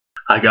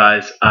Hi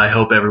guys, I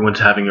hope everyone's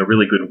having a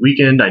really good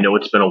weekend. I know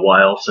it's been a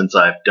while since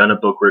I've done a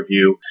book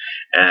review,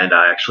 and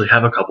I actually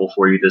have a couple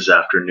for you this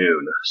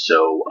afternoon.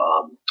 So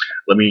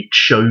let me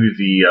show you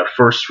the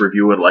first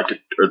review or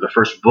the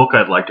first book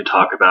I'd like to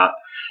talk about,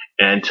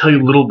 and tell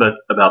you a little bit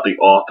about the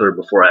author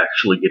before I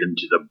actually get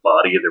into the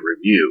body of the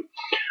review.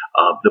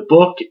 The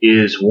book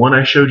is one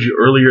I showed you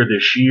earlier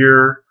this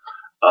year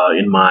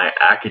in my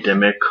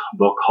academic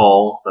book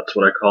haul. That's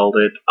what I called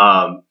it.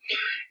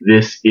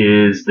 This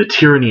is The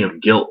Tyranny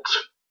of Guilt,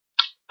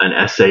 an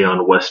essay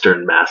on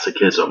Western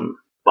Masochism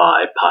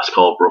by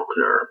Pascal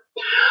Bruckner.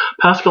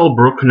 Pascal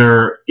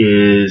Bruckner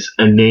is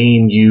a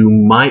name you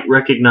might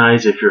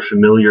recognize if you're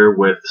familiar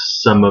with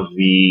some of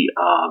the,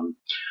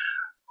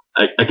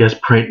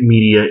 print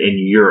media in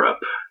Europe.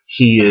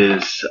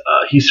 He's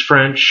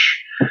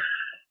French.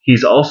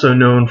 He's also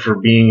known for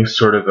being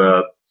sort of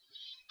a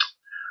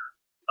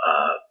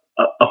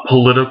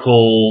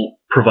political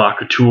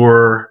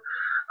provocateur.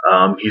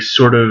 He's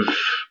sort of,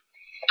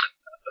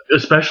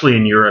 especially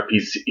in Europe,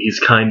 he's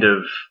kind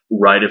of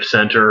right of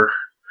center.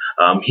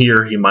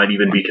 Here, he might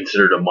even be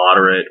considered a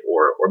moderate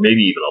or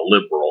maybe even a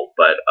liberal,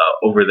 but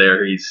over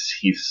there,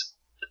 he's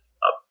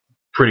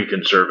pretty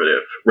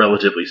conservative,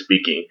 relatively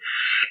speaking.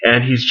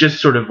 And he's just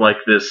sort of like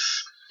this,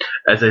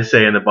 as I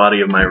say in the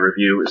body of my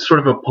review, is sort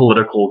of a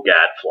political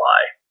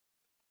gadfly.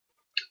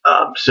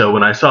 So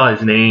when I saw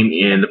his name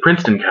in the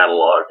Princeton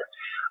catalog,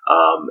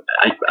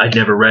 I'd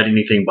never read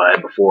anything by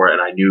him before,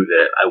 and I knew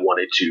that I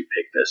wanted to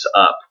pick this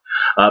up.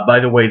 By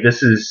the way,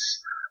 this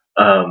is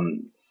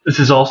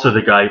also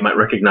the guy you might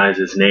recognize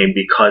his name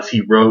because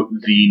he wrote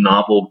the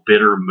novel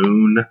Bitter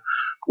Moon,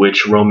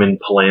 which Roman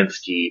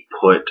Polanski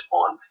put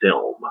on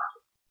film.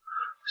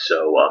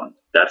 So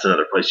that's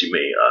another place you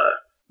may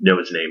know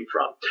his name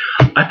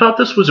from. I thought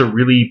this was a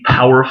really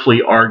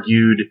powerfully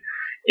argued,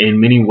 in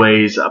many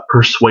ways, a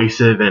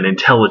persuasive and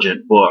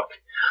intelligent book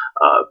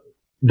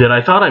that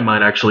I thought I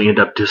might actually end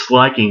up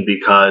disliking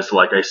because,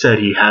 like I said,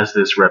 he has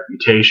this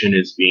reputation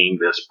as being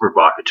this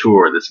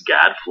provocateur, this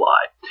gadfly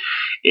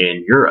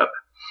in Europe.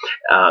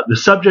 The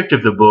subject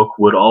of the book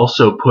would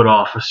also put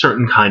off a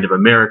certain kind of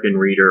American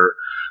reader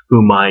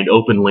who might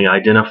openly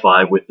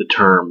identify with the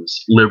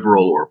terms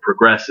liberal or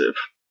progressive,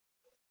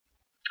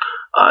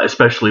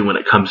 especially when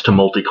it comes to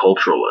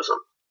multiculturalism.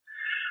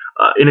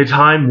 In a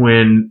time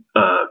when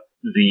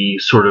the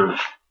sort of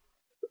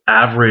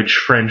average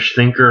French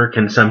thinker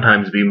can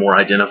sometimes be more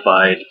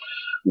identified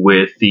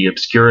with the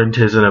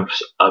obscurantism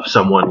of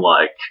someone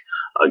like,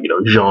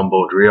 Jean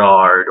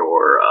Baudrillard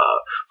or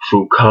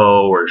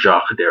Foucault or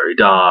Jacques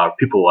Derrida, or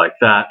people like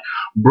that.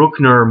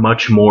 Bruckner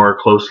much more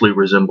closely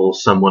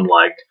resembles someone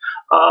like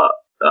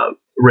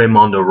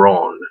Raymond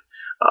Aron,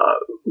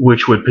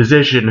 which would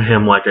position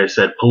him, like I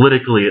said,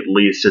 politically at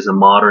least as a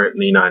moderate in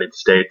the United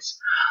States,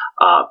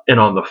 and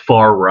on the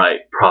far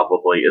right,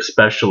 probably,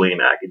 especially in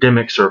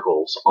academic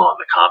circles on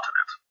the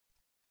continent.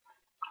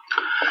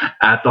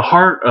 At the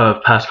heart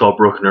of Pascal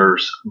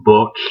Bruckner's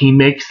book, he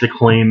makes the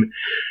claim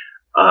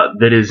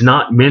that is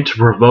not meant to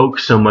provoke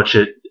so much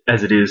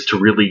as it is to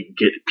really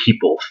get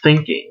people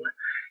thinking.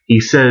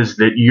 He says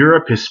that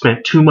Europe has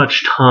spent too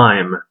much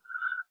time,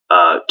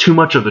 too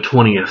much of the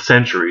 20th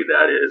century,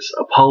 that is,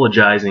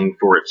 apologizing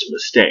for its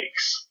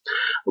mistakes,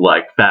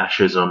 like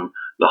fascism,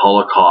 the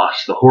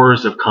Holocaust, the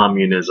horrors of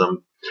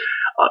communism,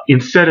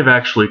 instead of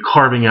actually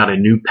carving out a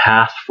new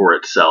path for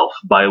itself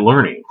by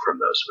learning from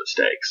those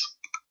mistakes.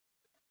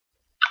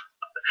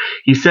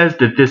 He says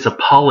that this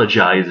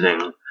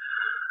apologizing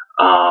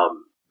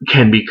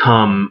can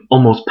become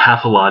almost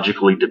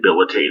pathologically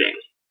debilitating.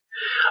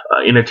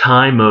 In a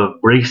time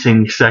of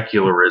bracing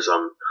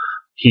secularism,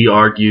 he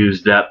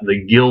argues that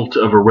the guilt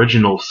of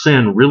original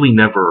sin really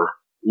never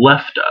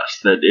left us,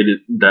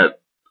 that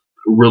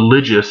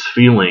religious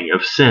feeling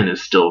of sin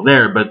is still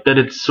there, but that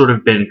it's sort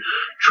of been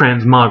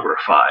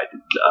transmogrified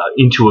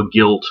into a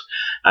guilt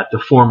at the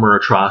former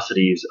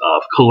atrocities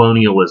of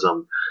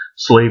colonialism,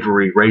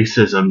 slavery,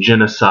 racism,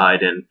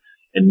 genocide,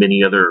 and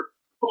many other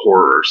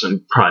horrors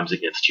and crimes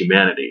against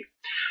humanity.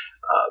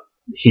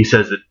 He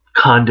says that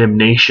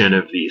condemnation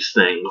of these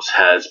things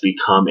has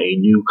become a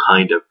new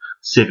kind of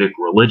civic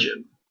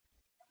religion.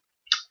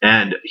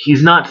 And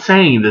he's not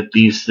saying that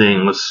these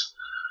things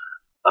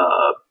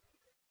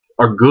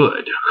are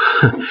good.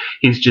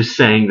 He's just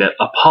saying that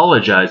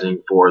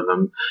apologizing for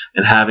them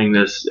and having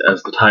this,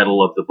 as the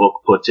title of the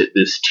book puts it,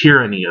 this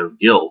tyranny of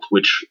guilt,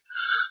 which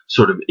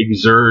sort of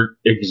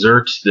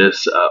exerts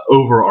this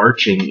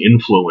overarching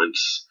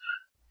influence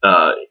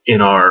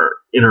in our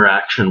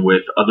interaction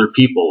with other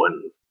people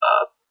and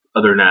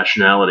other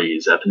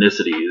nationalities,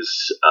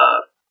 ethnicities,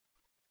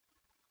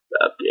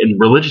 and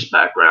religious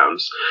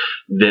backgrounds,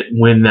 that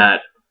when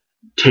that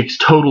takes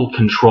total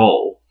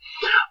control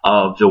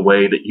of the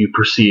way that you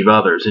perceive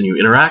others and you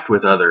interact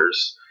with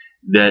others,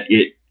 that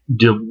it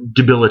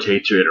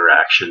debilitates your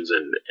interactions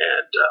and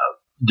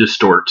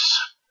distorts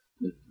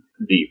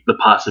the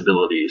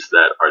possibilities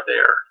that are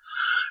there.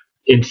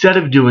 Instead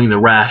of doing the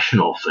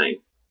rational thing,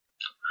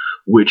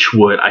 which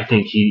I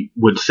think he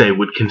would say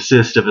would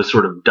consist of a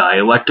sort of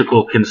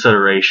dialectical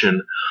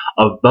consideration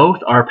of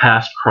both our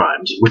past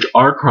crimes, which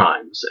are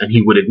crimes, and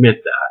he would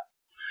admit that,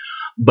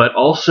 but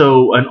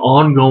also an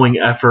ongoing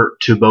effort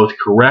to both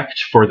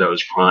correct for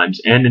those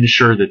crimes and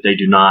ensure that they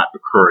do not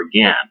occur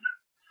again.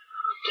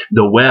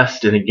 The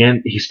West, and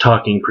again, he's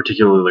talking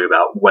particularly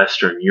about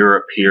Western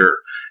Europe here.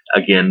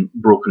 Again,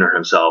 Bruckner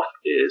himself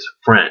is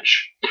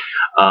French.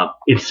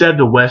 Instead,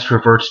 the West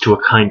reverts to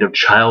a kind of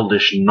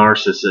childish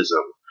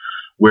narcissism,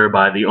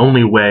 whereby the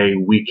only way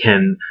we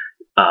can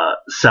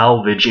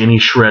salvage any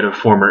shred of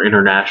former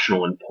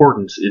international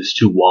importance is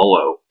to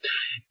wallow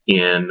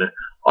in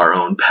our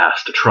own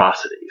past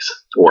atrocities.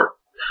 Or,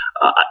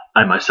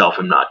 I myself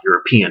am not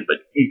European, but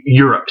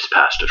Europe's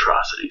past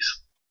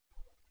atrocities.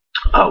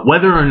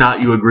 Whether or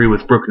not you agree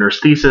with Bruckner's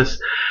thesis,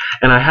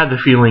 and I had the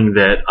feeling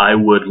that I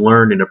would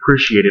learn and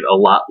appreciate it a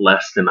lot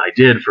less than I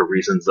did for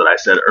reasons that I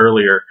said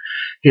earlier,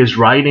 his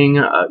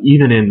writing,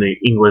 even in the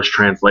English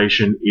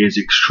translation, is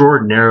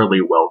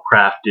extraordinarily well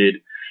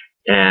crafted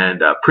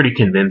and pretty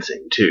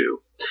convincing too.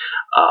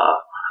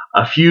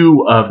 A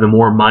few of the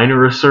more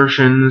minor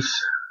assertions,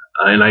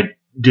 and I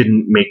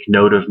didn't make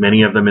note of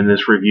many of them in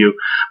this review,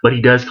 but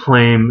he does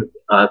claim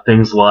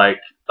things like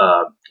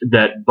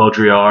that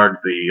Baudrillard,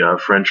 the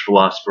French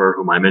philosopher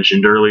whom I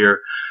mentioned earlier,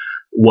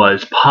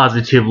 was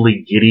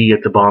positively giddy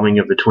at the bombing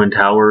of the Twin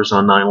Towers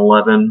on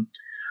 9/11.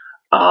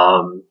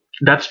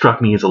 That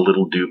struck me as a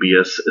little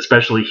dubious,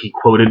 especially he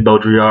quoted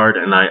Baudrillard,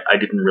 and I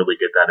didn't really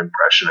get that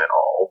impression at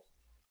all.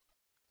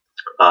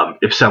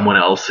 If someone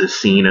else has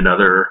seen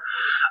another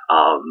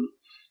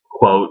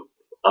quote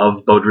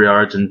of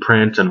Baudrillard's in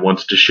print and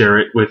wants to share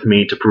it with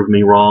me to prove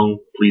me wrong,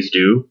 please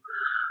do.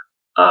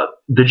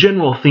 The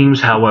general themes,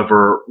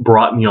 however,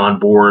 brought me on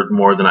board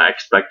more than I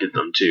expected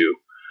them to.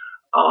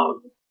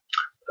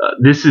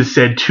 This is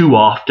said too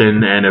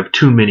often and of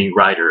too many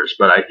writers,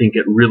 but I think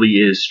it really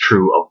is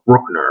true of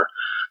Bruckner,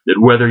 that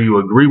whether you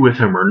agree with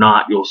him or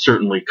not, you'll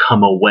certainly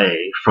come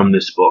away from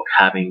this book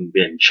having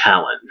been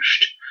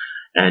challenged,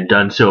 and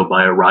done so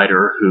by a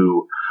writer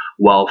who,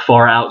 while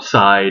far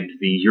outside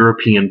the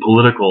European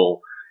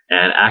political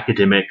and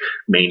academic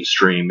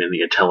mainstream in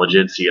the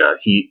intelligentsia,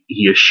 he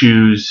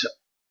eschews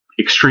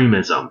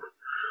extremism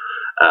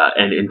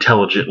and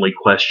intelligently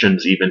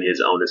questions even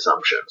his own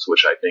assumptions,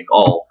 which I think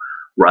all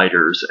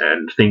writers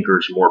and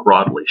thinkers more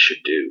broadly should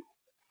do.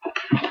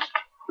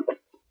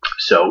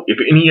 So if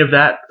any of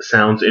that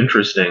sounds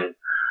interesting,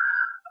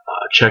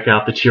 check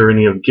out The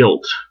Tyranny of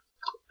Guilt,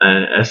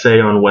 an essay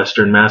on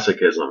Western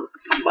masochism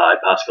by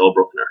Pascal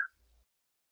Bruckner.